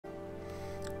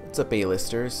What's up,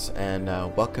 A-listers, and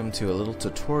welcome to a little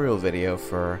tutorial video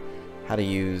for how to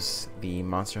use the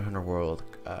Monster Hunter World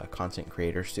Content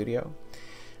Creator Studio.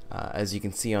 As you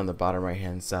can see on the bottom right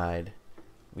hand side,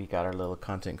 we got our little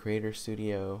Content Creator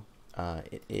Studio.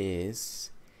 It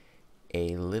is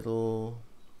a little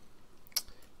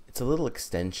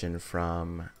extension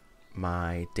from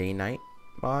my day-night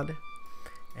mod,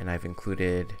 and I've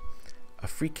included a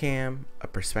free cam, a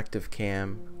perspective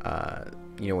cam,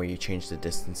 where you change the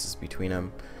distances between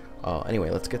them. Anyway,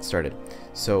 let's get started.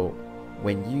 So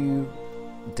when you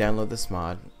download this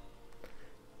mod,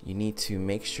 you need to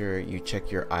make sure you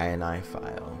check your INI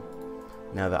file.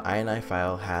 Now the INI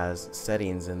file has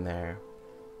settings in there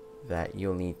that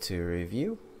you'll need to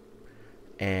review,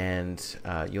 and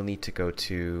you'll need to go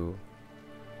to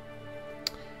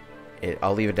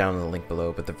I'll leave it down in the link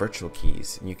below, but the virtual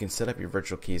keys, and you can set up your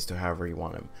virtual keys to however you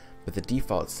want them. But the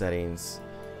default settings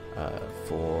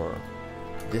for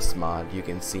this mod, you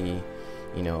can see,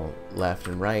 left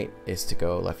and right is to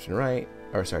go left and right,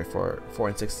 or sorry, 4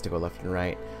 and 6 is to go left and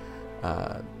right.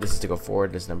 This is to go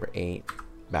forward, is number 8,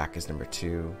 back is number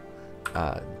 2,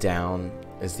 down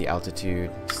is the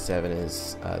altitude, 7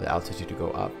 is the altitude to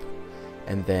go up,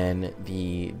 and then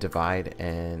the divide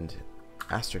and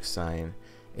asterisk sign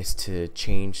is to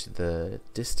change the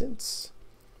distance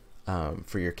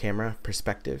for your camera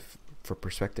perspective, for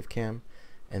perspective cam,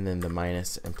 and then the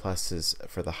minus and plus is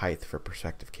for the height for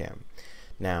perspective cam.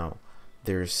 Now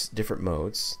there's different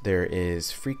modes. There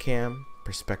is free cam,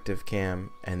 perspective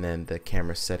cam, and then the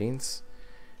camera settings,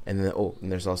 and then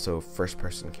and there's also first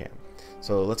person cam.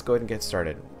 So let's go ahead and get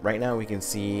started. Right now we can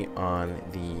see on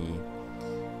the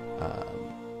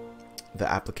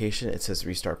application it says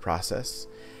restart process.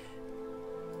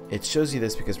 It shows you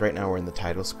this because right now we're in the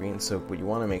title screen, so what you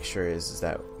want to make sure is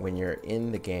that when you're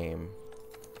in the game,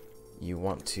 you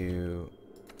want to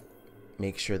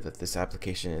make sure that this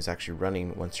application is actually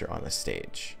running once you're on a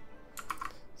stage.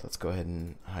 So let's go ahead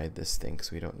and hide this thing because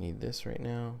we don't need this right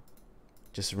now.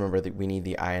 Just remember that we need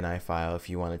the INI file if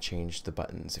you want to change the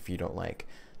buttons, if you don't like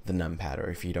the numpad, or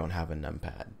if you don't have a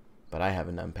numpad. But I have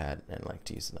a numpad and like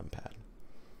to use the numpad.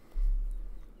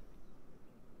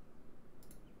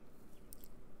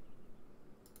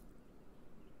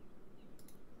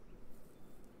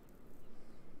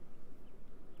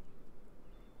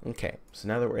 Okay, so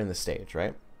now that we're in the stage,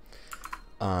 right?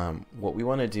 What we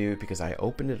want to do, because I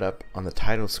opened it up on the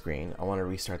title screen, I want to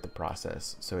restart the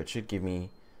process. So it should give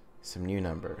me some new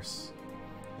numbers.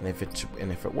 And if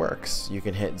it works, you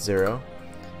can hit 0,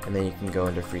 and then you can go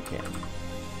into free cam.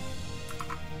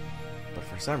 But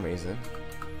for some reason,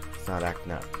 it's not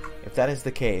acting up. If that is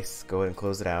the case, go ahead and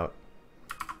close it out,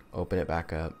 open it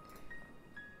back up,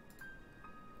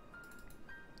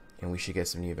 and we should get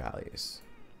some new values.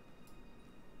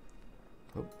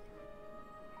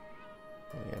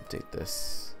 Let me update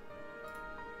this.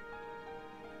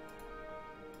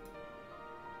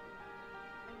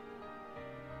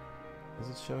 Is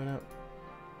it showing up?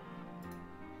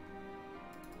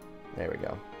 There we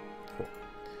go. Cool.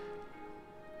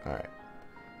 Alright.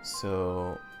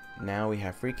 So now we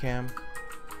have free cam.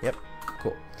 Yep.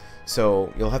 Cool.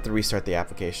 So you'll have to restart the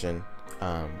application.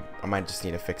 I might just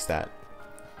need to fix that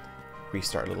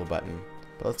restart little button.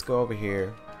 But let's go over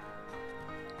here.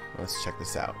 Let's check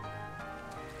this out.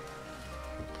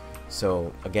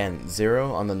 So again,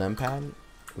 0 on the numpad,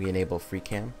 we enable free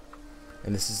cam,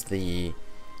 and this is the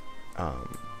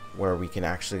where we can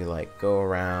actually like go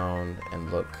around and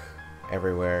look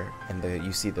everywhere, and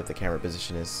you see that the camera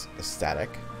position is static.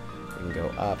 We can go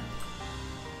up,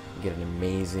 get an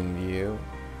amazing view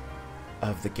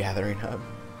of the gathering hub,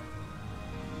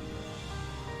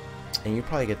 and you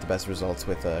probably get the best results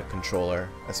with a controller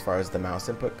as far as the mouse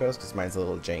input goes, because mine's a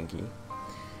little janky.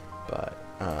 But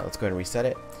let's go ahead and reset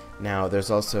it. Now there's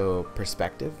also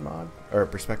perspective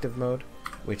mode,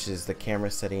 which is the camera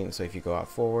setting. So if you go out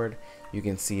forward, you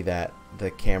can see that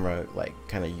the camera like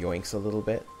kind of yoinks a little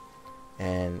bit,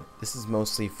 and this is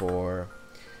mostly for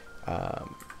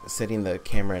setting the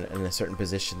camera in a certain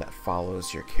position that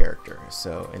follows your character.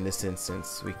 So in this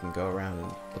instance, we can go around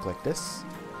and look like this,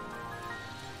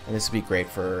 and this would be great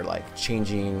for like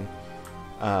changing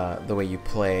the way you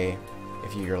play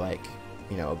if you're like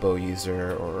a bow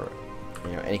user, or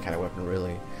any kind of weapon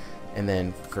really. And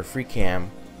then for free cam,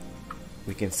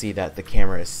 we can see that the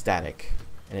camera is static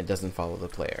and it doesn't follow the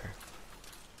player.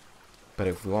 But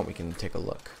if we want, we can take a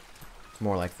look.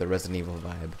 More like the Resident Evil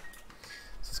vibe.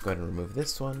 So let's go ahead and remove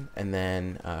this one, and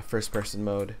then first person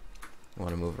mode, we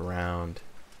want to move around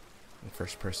in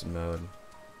first person mode.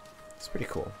 It's pretty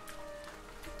cool.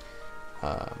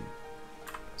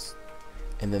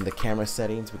 And then the camera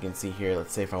settings, we can see here,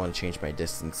 let's say if I want to change my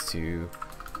distance to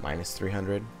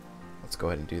 -300, let's go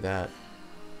ahead and do that.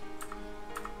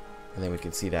 And then we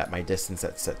can see that my distance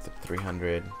that's set to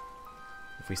 300.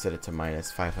 If we set it to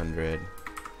 -500,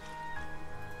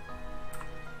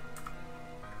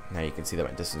 now you can see that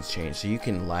my distance changed. So you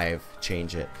can live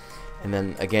change it. And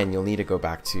then again, you'll need to go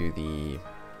back to the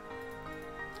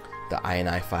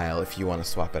INI file if you want to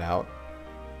swap it out.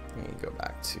 Let me go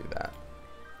back to that,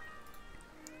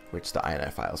 which the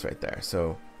INI file is right there.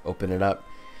 So open it up.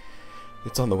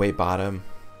 It's on the way bottom.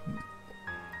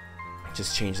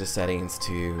 Just change the settings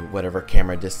to whatever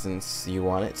camera distance you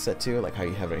want it set to, like how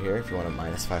you have it here. If you want a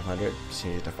 -500, just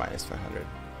change it to -500.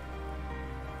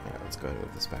 Alright, let's go ahead and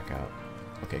move this back out.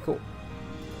 Okay, cool.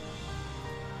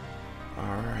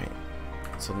 Alright,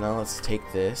 so now let's take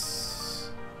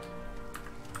this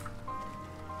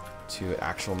to an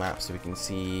actual map so we can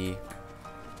see.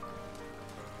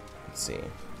 Let's see.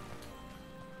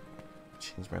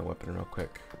 Change my weapon real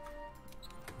quick.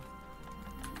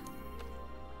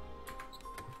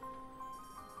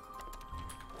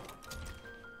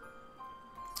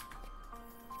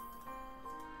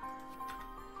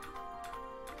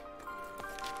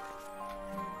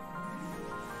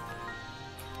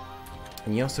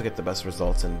 And you also get the best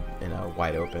results in a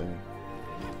wide open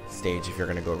stage if you're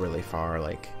going to go really far,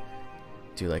 like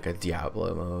do like a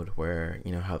Diablo mode where,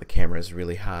 you know, how the camera is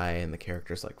really high and the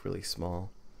character's like really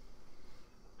small.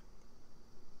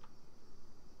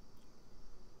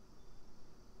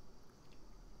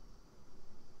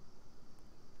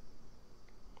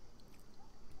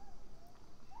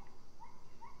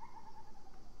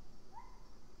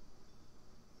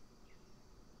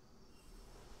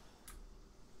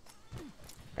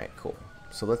 Alright, cool.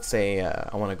 So let's say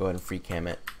I want to go ahead and free cam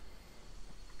it.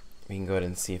 We can go ahead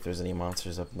and see if there's any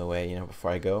monsters up in the way, you know,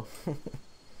 before I go.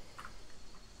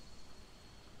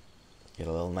 Get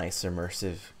a little nice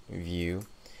immersive view.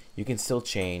 You can still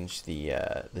change the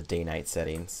day-night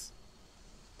settings.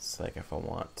 It's like if I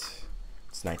want,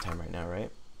 it's nighttime right now,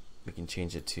 right? We can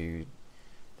change it to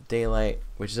daylight,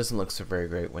 which doesn't look so very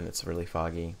great when it's really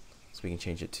foggy. So we can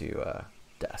change it to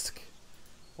dusk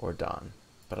or dawn.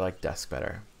 But I like dusk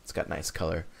better. It's got nice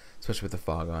color, especially with the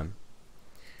fog on.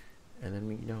 And then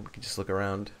we can just look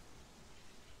around,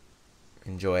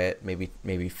 enjoy it,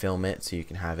 maybe film it so you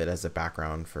can have it as a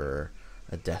background for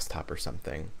a desktop or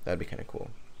something. That'd be kind of cool.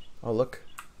 Oh look,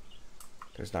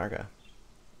 there's Narga.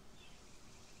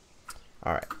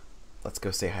 All right, let's go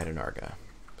say hi to Narga.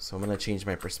 So I'm gonna change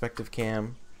my perspective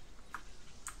cam.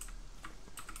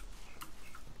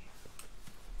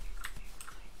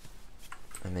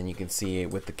 And then you can see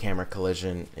with the camera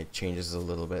collision, it changes a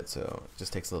little bit, so it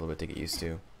just takes a little bit to get used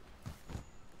to.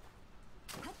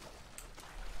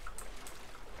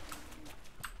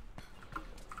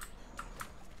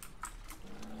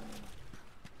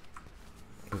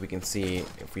 As we can see,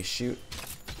 if we shoot,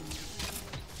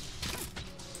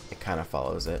 it kind of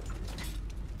follows it.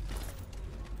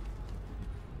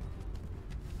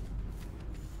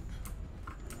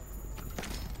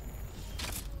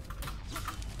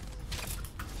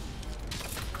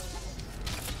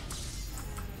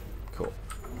 Cool.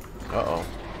 Uh-oh.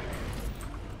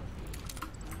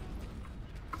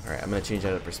 Alright, I'm going to change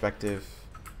out of perspective.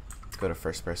 Let's go to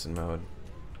first person mode.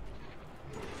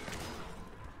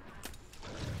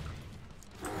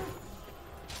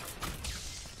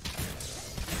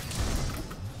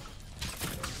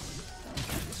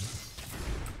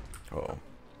 Oh,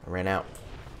 I ran out.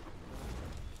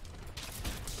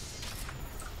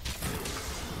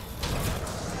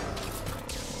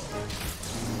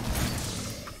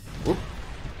 Whoop.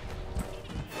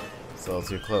 So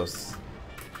too close.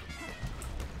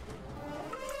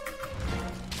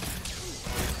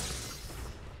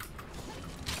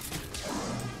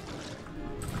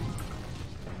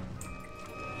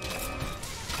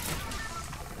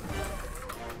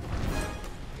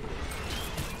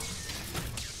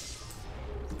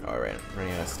 Alright,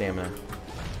 running out of stamina.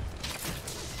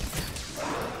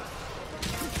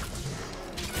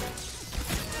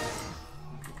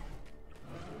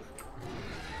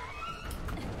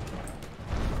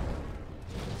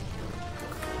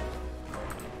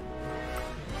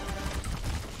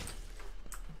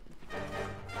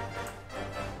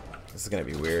 This is gonna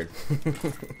be weird.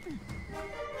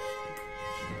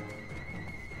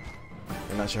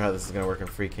 I'm not sure how this is gonna work in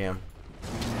free cam.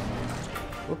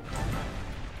 Whoop.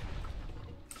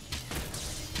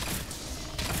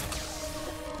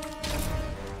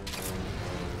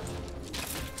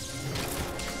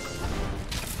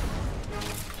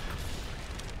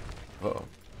 Uh-oh.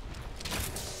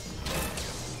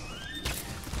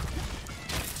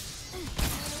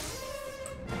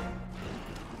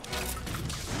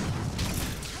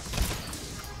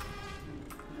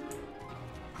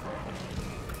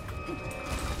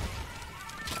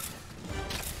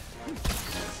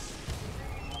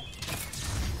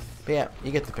 But yeah,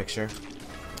 you get the picture.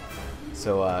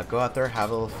 So go out there, have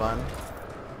a little fun,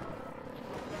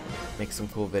 make some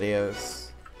cool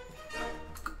videos,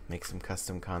 make some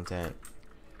custom content.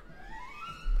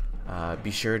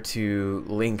 Be sure to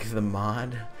link the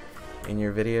mod in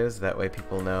your videos, that way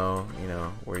people know, you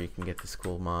know, where you can get this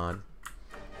cool mod.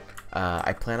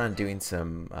 I plan on doing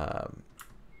some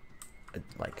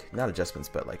like, not adjustments,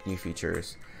 but like new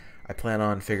features. I plan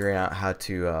on figuring out how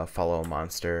to follow a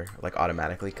monster like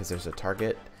automatically, because there's a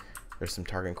target. There's some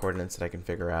target coordinates that I can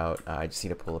figure out. I just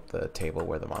need to pull up the table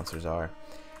where the monsters are.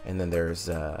 And then there's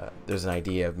an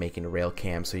idea of making a rail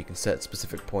cam, so you can set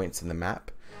specific points in the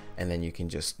map, and then you can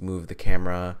just move the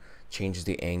camera, change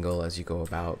the angle as you go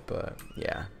about. But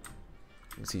yeah,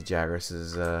 you can see Jagras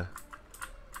is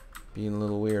being a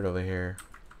little weird over here.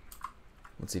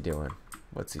 What's he doing?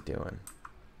 What's he doing?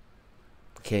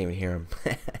 Can't even hear him.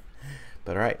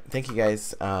 But alright, thank you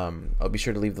guys. I'll be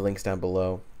sure to leave the links down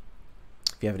below.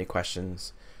 If you have any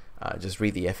questions, just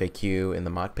read the FAQ in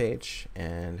the mod page,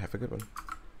 and have a good one.